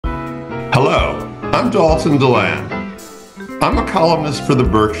Hello, I'm Dalton Delan. I'm a columnist for the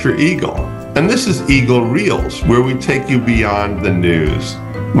Berkshire Eagle, and this is Eagle Reels, where we take you beyond the news.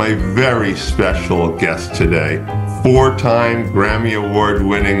 My very special guest today, four-time Grammy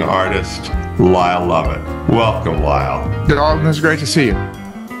Award-winning artist, Lyle Lovett. Welcome, Lyle. Dalton, it's great to see you.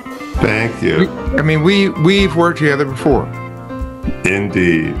 Thank you. We've worked together before.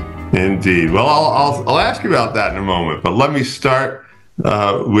 Indeed, indeed. Well, I'll ask you about that in a moment, but let me start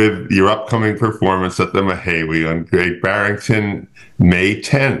with your upcoming performance at the Mahawi on Great Barrington, May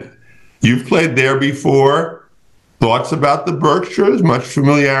 10th. You've played there before. Thoughts about the Berkshires? Much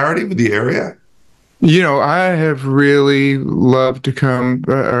familiarity with the area? You know, I have really loved to come.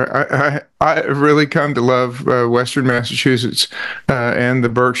 I've really come to love Western Massachusetts and the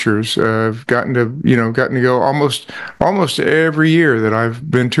Berkshires. I've gotten to go almost every year that I've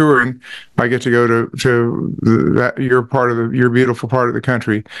been touring. I get to go to your beautiful part of the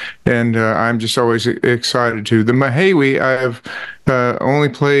country, and I'm just always excited to. The Mahawi I have only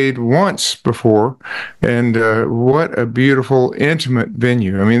played once before, and what a beautiful, intimate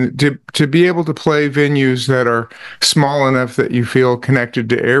venue. I mean, to be able to play venues that are small enough that you feel connected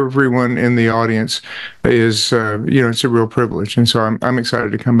to everyone in the audience is, it's a real privilege, and so I'm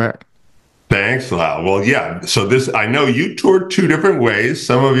excited to come back. Thanks, Lyle. Well, yeah, so I know you toured two different ways.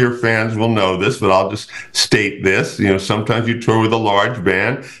 Some of your fans will know this, but I'll just state this. Sometimes you tour with a large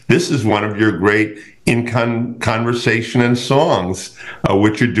band. This is one of your great conversation and songs,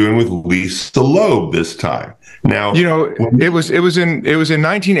 which you're doing with Lisa Loeb this time. Now, it was in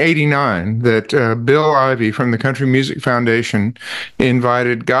 1989 that Bill Ivey from the Country Music Foundation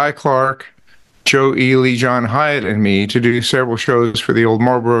invited Guy Clark, Joe Ely, John Hyatt, and me to do several shows for the Old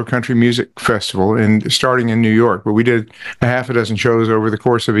Marlboro Country Music Festival, starting in New York. But we did a half a dozen shows over the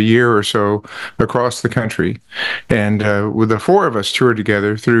course of a year or so across the country, and with the four of us toured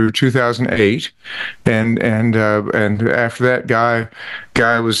together through 2008. And after that,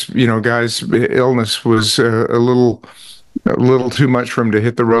 Guy's illness was a little too much for him to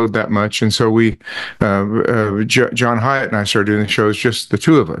hit the road that much, and so John Hyatt and I started doing the shows, just the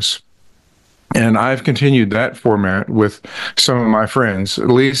two of us. And I've continued that format with some of my friends.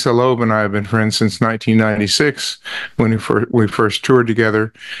 Lisa Loeb and I have been friends since 1996 when we first toured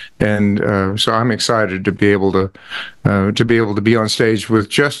together, and so I'm excited to be able to be on stage with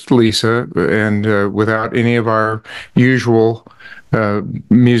just Lisa and without any of our usual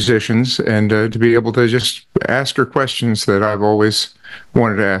musicians, and to be able to just ask her questions that I've always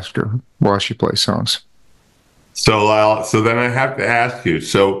wanted to ask her while she plays songs. So, Lyle, then I have to ask you.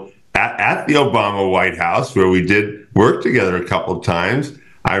 So, at the Obama White House, where we did work together a couple of times,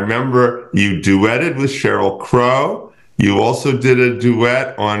 I remember you duetted with Sheryl Crow. You also did a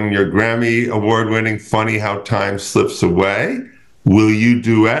duet on your Grammy Award-winning Funny How Time Slips Away. Will you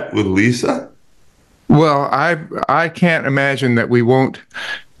duet with Lisa? Well, I can't imagine that we won't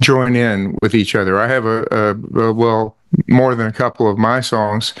join in with each other. I have more than a couple of my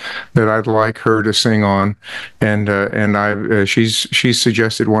songs that I'd like her to sing on, and she's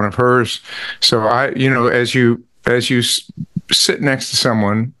suggested one of hers. So as you sit next to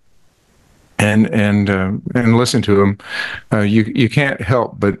someone and listen to them, you can't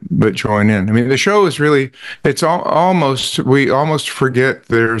help but join in. I mean, the show is really, we almost forget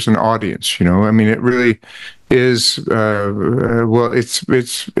there's an audience. I mean, it really is. It's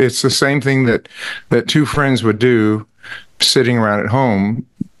the same thing that two friends would do, sitting around at home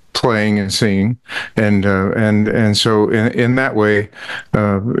playing and singing, and so in that way,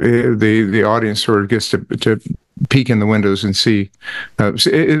 the audience sort of gets to peek in the windows and see.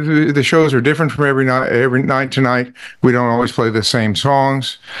 The shows are different from every night to night. We don't always play the same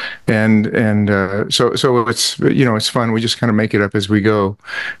songs, and so it's it's fun. We just kind of make it up as we go,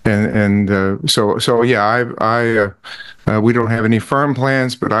 so yeah, we don't have any firm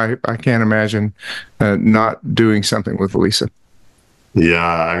plans, but I can't imagine not doing something with Lisa. Yeah,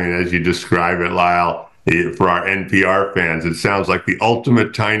 I mean, as you describe it, Lyle, for our NPR fans, it sounds like the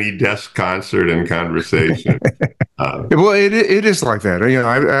ultimate tiny desk concert and conversation. Well, it is like that.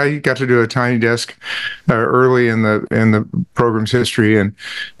 I got to do a tiny desk early in the program's history, and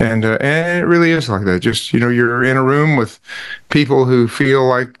it really is like that. Just you're in a room with people who feel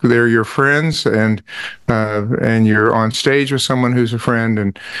like they're your friends, and you're on stage with someone who's a friend,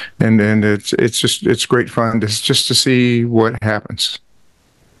 and it's great fun just to see what happens.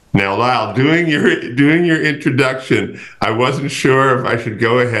 Now, Lyle, doing your introduction, I wasn't sure if I should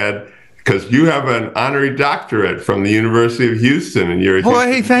go ahead because you have an honorary doctorate from the University of Houston, and you're a Well,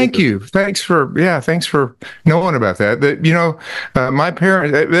 hey, Houston thank native. you. Thanks for knowing about that. My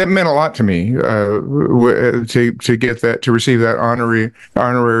parents, that meant a lot to me, to get that, to receive that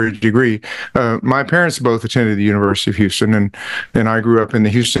honorary degree. My parents both attended the University of Houston, and I grew up in the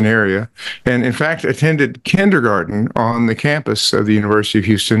Houston area, and in fact attended kindergarten on the campus of the University of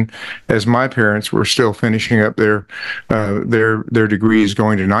Houston, as my parents were still finishing up their degrees,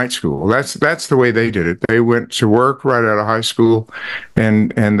 going to night school. That's the way they did it. They went to work right out of high school,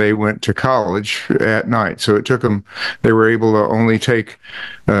 and they went to college at night. So it took them, they were able to only take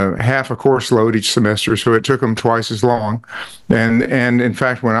half a course load each semester, so it took them twice as long. And in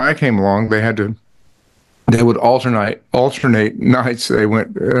fact, when I came along, they would alternate nights they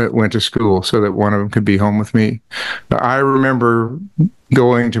went to school, so that one of them could be home with me. I remember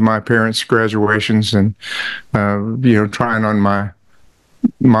going to my parents' graduations and trying on my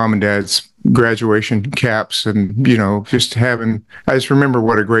mom and dad's graduation caps, and just having, I just remember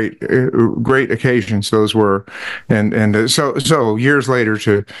what a great occasions those were. And so years later,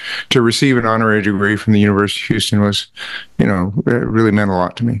 to receive an honorary degree from the University of Houston was, it really meant a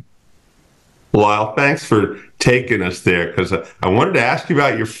lot to me. Lyle, thanks for taking us there, because I wanted to ask you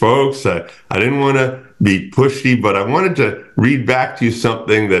about your folks. I didn't want to be pushy, but I wanted to read back to you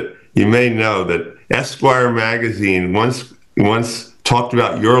something that you may know, that Esquire magazine once talked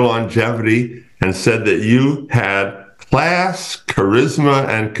about your longevity and said that you had class, charisma,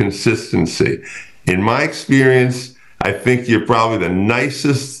 and consistency. In my experience, I think you're probably the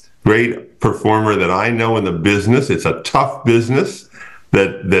nicest, great performer that I know in the business. It's a tough business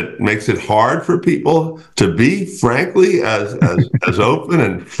that makes it hard for people to be, frankly, as open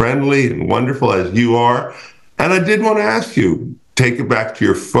and friendly and wonderful as you are. And I did want to ask you, take it back to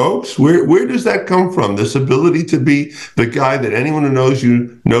your folks. Where does that come from? This ability to be the guy that anyone who knows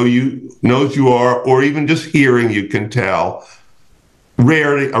you are, or even just hearing you can tell. A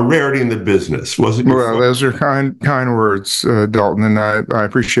rarity in the business. Was it? Well, those are kind words, Dalton, and I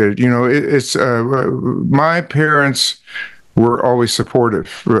appreciate it. It's my parents were always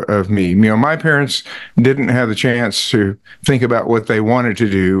supportive of me. My parents didn't have the chance to think about what they wanted to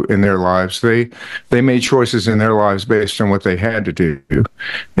do in their lives. They made choices in their lives based on what they had to do.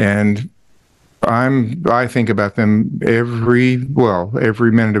 And I think about them every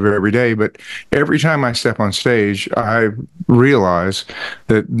minute of every day, but every time I step on stage, I realize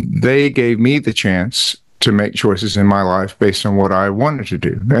that they gave me the chance to make choices in my life based on what I wanted to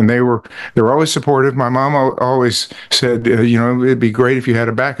do. And they were always supportive. My mom always said, it'd be great if you had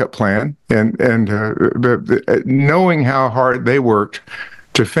a backup plan. And knowing how hard they worked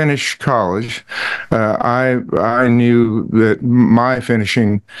to finish college, I knew that my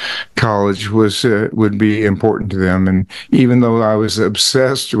finishing college would be important to them. And even though I was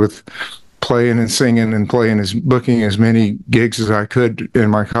obsessed with playing and singing and booking as many gigs as I could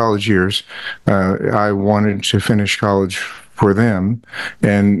in my college years, I wanted to finish college for them,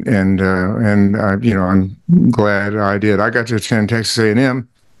 and I'm glad I did. I got to attend Texas A&M.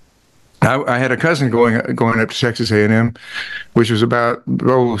 I had a cousin going up to Texas A&M, which was about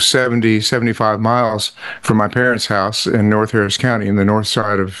 75 miles from my parents' house in North Harris County, in the north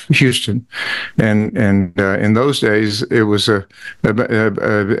side of Houston. And in those days, it was as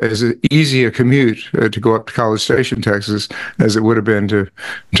easy a commute to go up to College Station, Texas, as it would have been to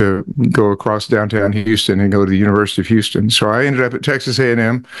go across downtown Houston and go to the University of Houston. So I ended up at Texas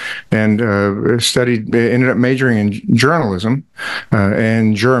A&M and ended up majoring in journalism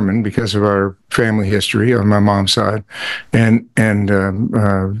and German, because of our family history on my mom's side, and I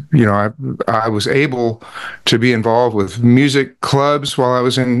was able to be involved with music clubs while I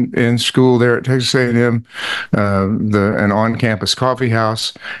was in school there at Texas A&M, an on-campus coffee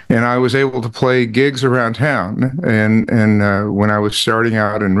house, and I was able to play gigs around town. And when I was starting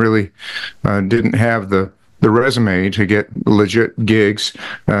out and really didn't have the resume to get legit gigs,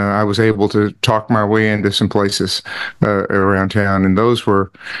 I was able to talk my way into some places around town, and those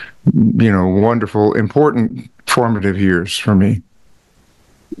were, wonderful, important, formative years for me.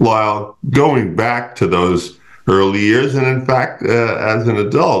 Lyle, going back to those early years, and in fact, as an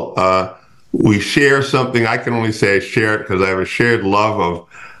adult, we share something. I can only say I share it because I have a shared love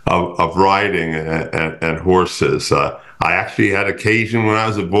of riding and horses. I actually had occasion when I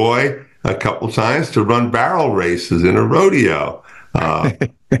was a boy a couple times to run barrel races in a rodeo.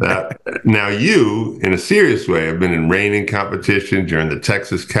 Now you, in a serious way, have been in reining competition during the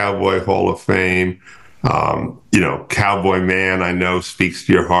Texas Cowboy Hall of Fame. Cowboy Man, I know, speaks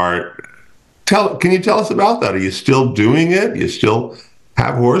to your heart. Can you tell us about that? Are you still doing it? You still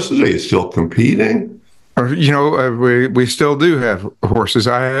have horses? Are you still competing? We still do have horses.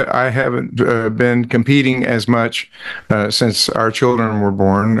 I haven't been competing as much since our children were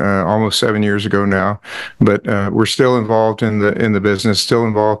born, almost 7 years ago now. But we're still involved in the business. Still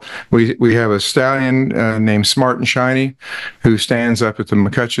involved. We have a stallion named Smart and Shiny, who stands up at the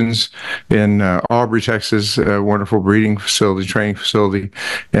McCutcheons in Aubrey, Texas, a wonderful breeding facility, training facility,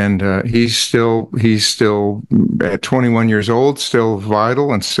 and he's still at 21 years old, still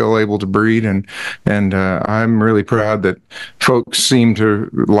vital and still able to breed, and I'm really proud that folks seem to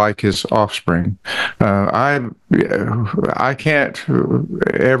like his offspring. I can't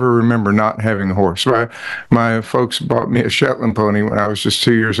ever remember not having a horse. My folks bought me a Shetland pony when I was just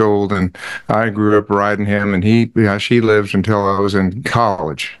 2 years old, and I grew up riding him. And she lived until I was in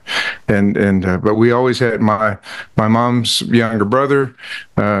college, but we always had my mom's younger brother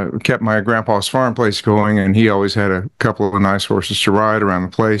kept my grandpa's farm place going, and he always had a couple of nice horses to ride around the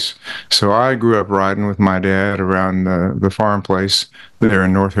place. So I grew up riding with my dad around the farm place there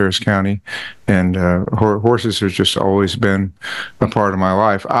in North Harris County, and horses have just always been a part of my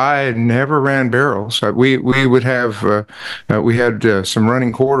life. I never ran barrels. We would have we had some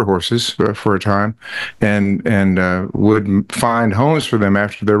running quarter horses for a time, and would find homes for them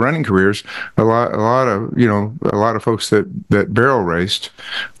after their running careers. A lot of folks that barrel raced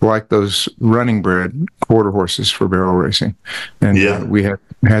like those running bred quarter horses for barrel racing, and we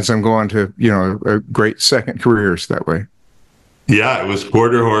had some go on to great second careers that way. Yeah, it was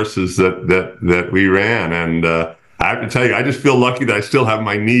quarter horses that we ran, and I have to tell you, I just feel lucky that I still have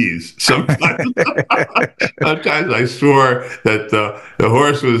my knees. Sometimes, sometimes I swore that the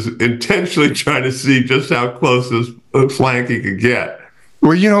horse was intentionally trying to see just how close this flank he could get.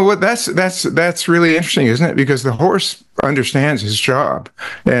 Well, you know what? That's really interesting, isn't it? Because the horse understands his job,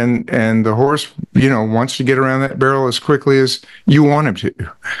 and the horse, wants to get around that barrel as quickly as you want him to,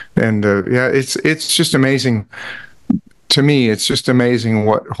 and it's just amazing. To me, it's just amazing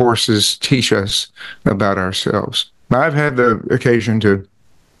what horses teach us about ourselves. I've had the occasion to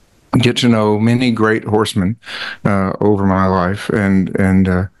get to know many great horsemen over my life, and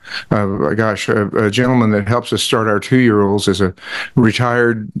a gentleman that helps us start our 2-year-olds is a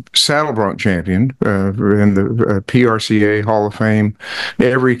retired saddle bronc champion in the PRCA Hall of Fame,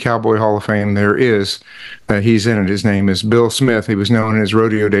 every Cowboy Hall of Fame there is. He's in it. His name is Bill Smith. He was known in his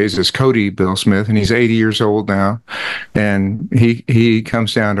rodeo days as Cody Bill Smith, and he's 80 years old now. And he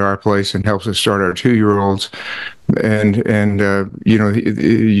comes down to our place and helps us start our 2-year-olds. And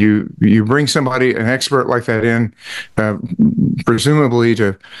you bring somebody, an expert like that in, presumably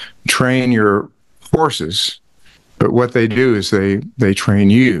to train your horses, but what they do is they train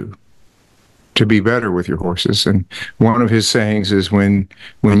you to be better with your horses. And one of his sayings is, when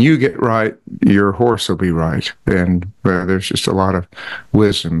you get right, your horse will be right. And there's just a lot of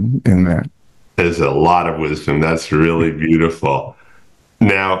wisdom in that. There's a lot of wisdom. That's really beautiful.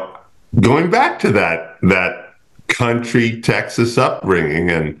 Now, going back to that country Texas upbringing,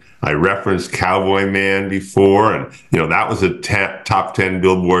 and I referenced Cowboy Man before, and that was a top 10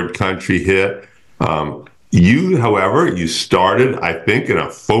 Billboard country hit. However, you started, I think, in a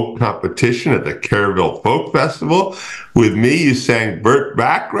folk competition at the Kerrville Folk Festival. With me, you sang Burt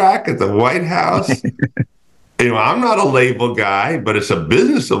Bacharach at the White House. I'm not a label guy, but it's a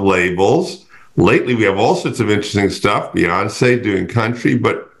business of labels. Lately, we have all sorts of interesting stuff. Beyonce doing country,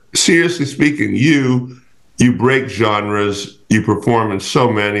 but seriously speaking, you break genres, you perform in so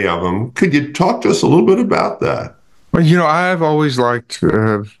many of them. Could you talk to us a little bit about that? Well, I've always liked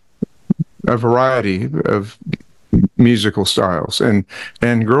a variety of musical styles, and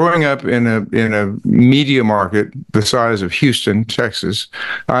growing up in a media market the size of Houston, Texas,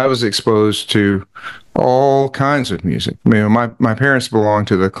 I was exposed to all kinds of music. My parents belonged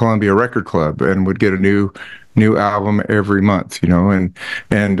to the Columbia Record Club and would get a new album every month,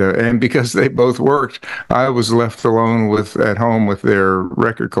 and because they both worked, I was left alone at home with their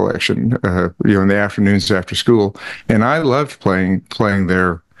record collection, in the afternoons after school, and I loved playing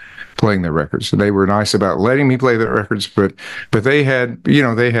their records. They were nice about letting me play their records, but they had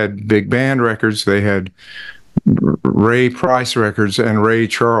big band records, they had Ray Price records and Ray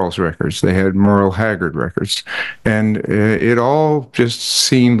Charles records, they had Merle Haggard records, and it all just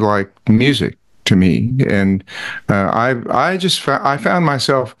seemed like music to me. And I found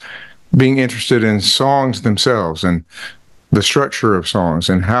myself being interested in songs themselves and the structure of songs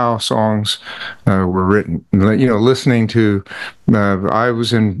and how songs were written. Listening to, I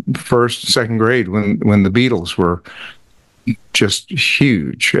was in second grade when the Beatles were just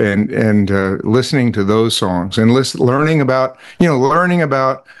huge, and listening to those songs and learning about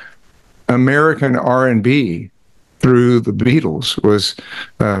American R&B through the Beatles was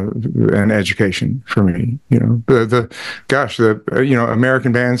an education for me.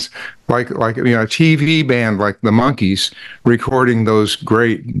 American bands like a TV band like the Monkees recording those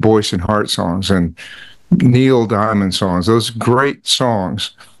great voice and heart songs and Neil Diamond songs, those great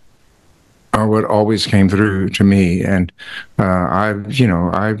songs are what always came through to me. And I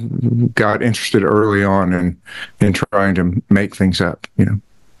got interested early on in trying to make things up.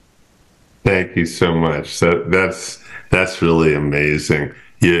 Thank you so much. That's really amazing.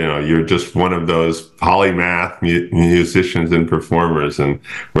 You're just one of those polymath musicians and performers, and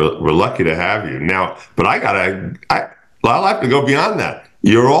we're lucky to have you now. But I'll have to go beyond that.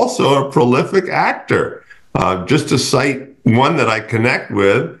 You're also a prolific actor. Just to cite one that I connect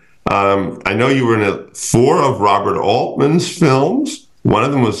with, I know you were in 4 of Robert Altman's films. One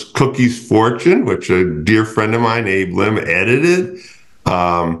of them was Cookie's Fortune, which a dear friend of mine, Abe Lim, edited.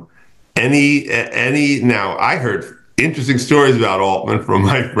 Now, I heard interesting stories about Altman from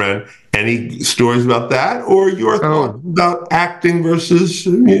my friend. Any stories about that, or your thoughts about acting versus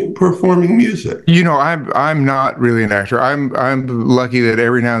performing music? I'm not really an actor. I'm lucky that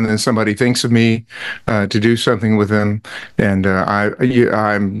every now and then somebody thinks of me to do something with them, and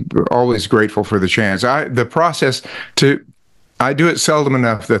I'm always grateful for the chance. I do it seldom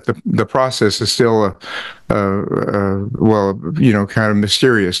enough that the process is still kind of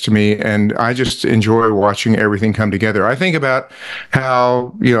mysterious to me, and I just enjoy watching everything come together. I think about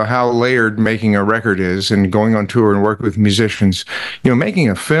how layered making a record is, and going on tour and work with musicians. Making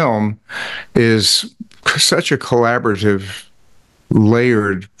a film is such a collaborative,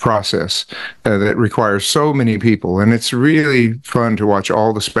 layered process that requires so many people, and it's really fun to watch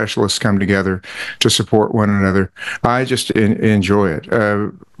all the specialists come together to support one another. I just enjoy it.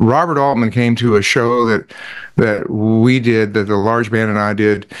 Robert Altman came to a show that we did, that the large band and I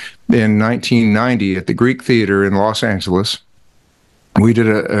did in 1990 at the Greek Theater in Los Angeles. We did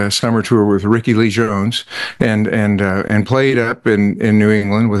a summer tour with Ricky Lee Jones and played up in New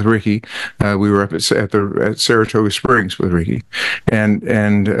England with Ricky. We were up at Saratoga Springs with Ricky,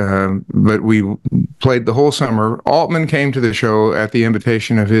 but we played the whole summer. Altman came to the show at the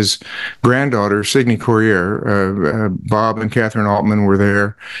invitation of his granddaughter, Signe Courier. Bob and Catherine Altman were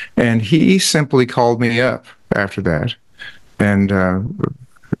there, and he simply called me up after that, and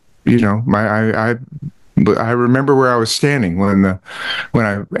I remember where I was standing when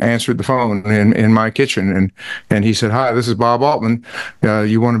I answered the phone in my kitchen, and he said, "Hi, this is Bob Altman.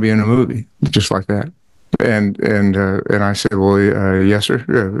 You want to be in a movie?" Just like that. And I said, "Well, yes,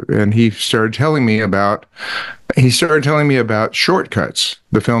 sir." And he started telling me about Shortcuts,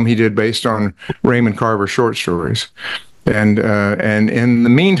 the film he did based on Raymond Carver's short stories. And in the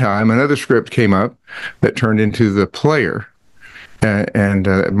meantime, another script came up that turned into The Player. And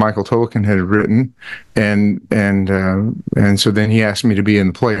Michael Tolkien had written, and so then he asked me to be in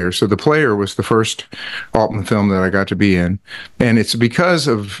The Player. So The Player was the first Altman film that I got to be in, and it's because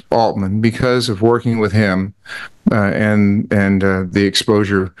of Altman, because of working with him, and the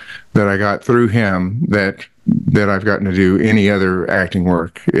exposure that I got through him that I've gotten to do any other acting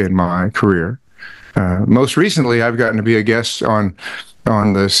work in my career. Most recently, I've gotten to be a guest on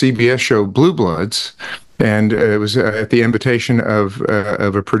the CBS show Blue Bloods. And it was at the invitation of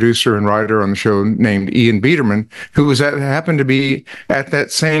a producer and writer on the show named Ian Biederman, who happened to be at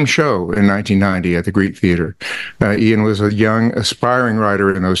that same show in 1990 at the Greek Theater. Ian was a young, aspiring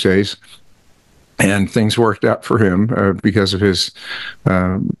writer in those days, and things worked out for him because of his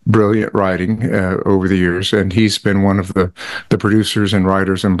brilliant writing over the years. And he's been one of the producers and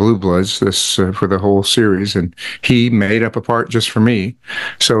writers in Blue Bloods for the whole series. And he made up a part just for me.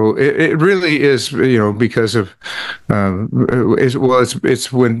 So it really is, because of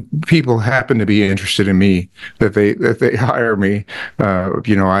it's when people happen to be interested in me that they hire me. I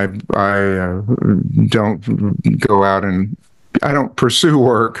don't go out and I don't pursue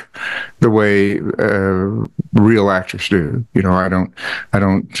work the way real actors do. I don't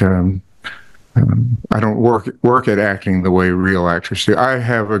work at acting the way real actors do. I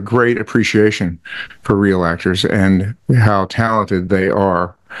have a great appreciation for real actors and how talented they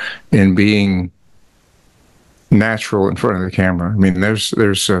are in being natural in front of the camera. I mean,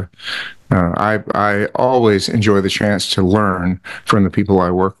 I always enjoy the chance to learn from the people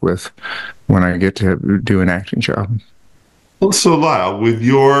I work with when I get to do an acting job. Well, so Lyle, with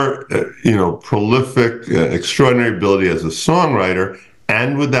your, prolific, extraordinary ability as a songwriter,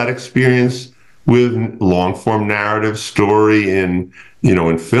 and with that experience with long-form narrative story in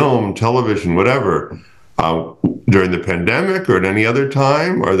film, television, whatever, during the pandemic or at any other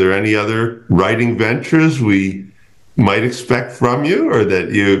time, are there any other writing ventures we might expect from you or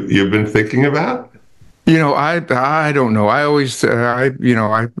that you've been thinking about? I don't know. I always I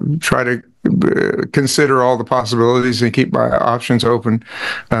try to consider all the possibilities and keep my options open.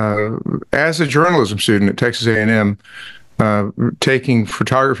 As a journalism student at Texas A&M, taking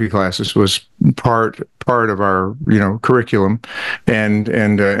photography classes was part of our curriculum,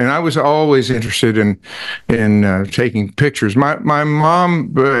 and I was always interested in taking pictures. My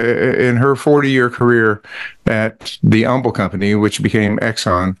mom, in her 40-year career at the Humble Company, which became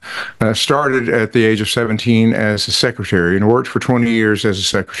Exxon, started at the age of 17 as a secretary and worked for 20 years as a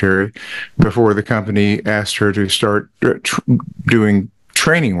secretary before the company asked her to start doing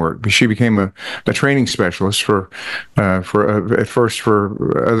training work. She became a training specialist for at first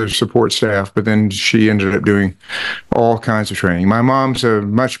for other support staff, but then she ended up doing all kinds of training. My mom's a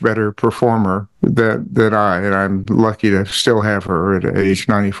much better performer than and I'm lucky to still have her at age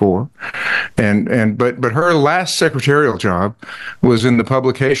 94. But her last secretarial job was in the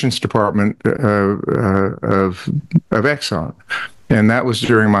publications department of Exxon. And that was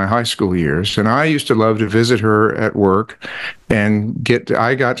during my high school years. And I used to love to visit her at work and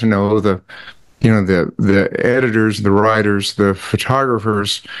I got to know the editors, the writers, the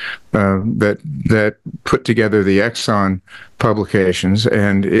photographers that put together the Exxon publications,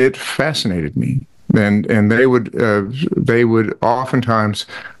 and it fascinated me. And they would oftentimes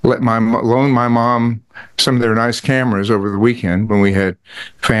loan my mom some of their nice cameras over the weekend when we had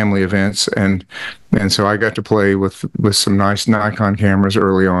family events, and so I got to play with some nice Nikon cameras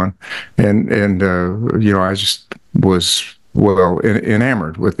early on, and I just was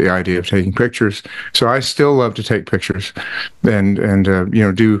enamored with the idea of taking pictures. So I still love to take pictures, and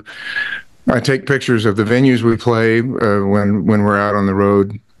I take pictures of the venues we play when we're out on the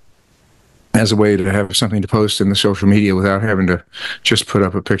road, as a way to have something to post in the social media without having to just put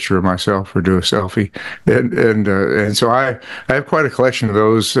up a picture of myself or do a selfie. And so I have quite a collection of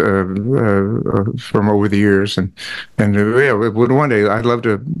those from over the years. And yeah, one day I'd love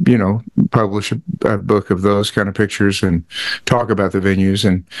to, publish a book of those kind of pictures and talk about the venues.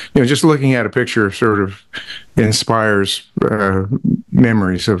 And, just looking at a picture sort of inspires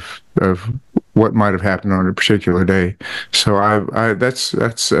memories of what might have happened on a particular day. So that's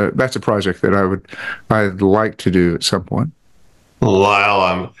a project that I'd like to do at some point.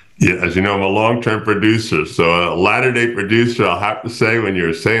 Lyle, as you know, I'm a long-term producer, so a latter-day producer. I'll have to say, when you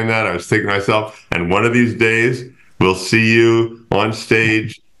were saying that, I was thinking to myself, and one of these days we'll see you on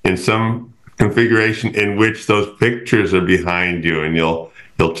stage in some configuration in which those pictures are behind you, and you'll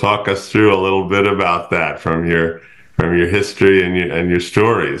talk us through a little bit about that from your history and your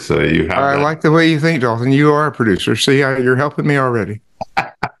stories. So you have. I like the way you think, Dalton. You are a producer. See, you're helping me already.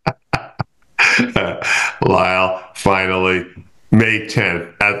 Lyle, finally, May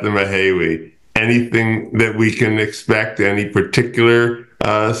 10th at the Mahawi. Anything that we can expect? Any particular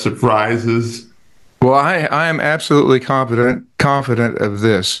surprises? Well, I am absolutely confident of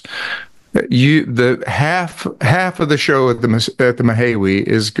this. The half of the show at the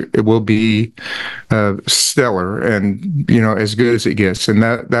Mahawi will be stellar and as good as it gets, and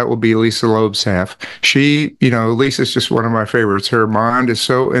that will be Lisa Loeb's half. She, Lisa's just one of my favorites. Her mind is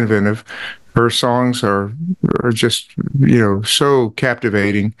so inventive. Her songs are just so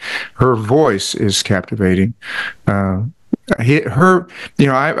captivating. Her voice is captivating. I'm eager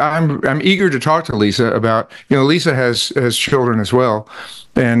to talk to Lisa about, Lisa has children as well.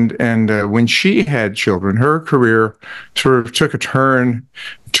 And when she had children, her career sort of took a turn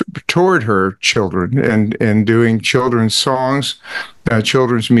toward her children and doing children's songs,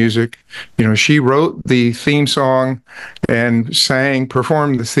 children's music. She wrote the theme song and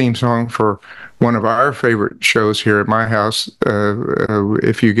performed the theme song for one of our favorite shows here at my house,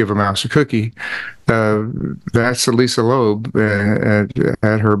 If You Give a Mouse a Cookie. That's Lisa Loeb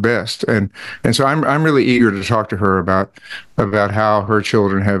at her best, and so I'm really eager to talk to her about how her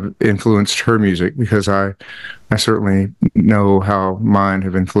children have influenced her music, because I certainly know how mine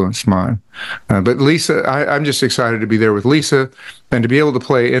have influenced mine. But Lisa, I'm just excited to be there with Lisa and to be able to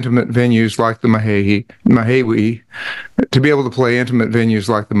play intimate venues like the Mahawi. To be able to play intimate venues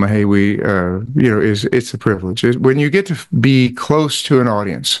like the Mahawi, it's a privilege. When you get to be close to an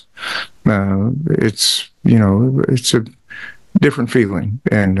audience, it's a different feeling,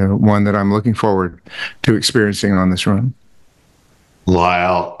 and one that I'm looking forward to experiencing on this run.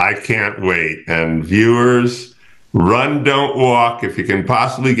 Lyle, I can't wait. And viewers, run, don't walk if you can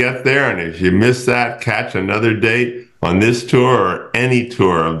possibly get there. And if you miss that, catch another date on this tour or any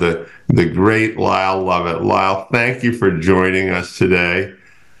tour of the great Lyle Lovett. Lyle, thank you for joining us today.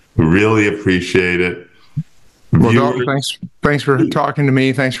 We really appreciate it. Well, Dalton, thanks for talking to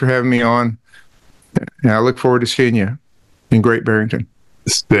me. Thanks for having me on. And I look forward to seeing you in Great Barrington.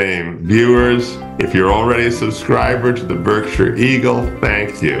 Same. Viewers, if you're already a subscriber to the Berkshire Eagle,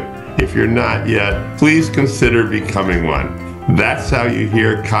 thank you. If you're not yet, please consider becoming one. That's how you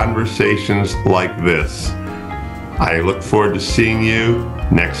hear conversations like this. I look forward to seeing you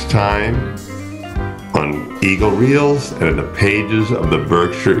next time on Eagle Reels and in the pages of the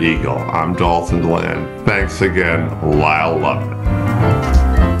Berkshire Eagle. I'm Dalton Delan. Thanks again, Lyle Lovett.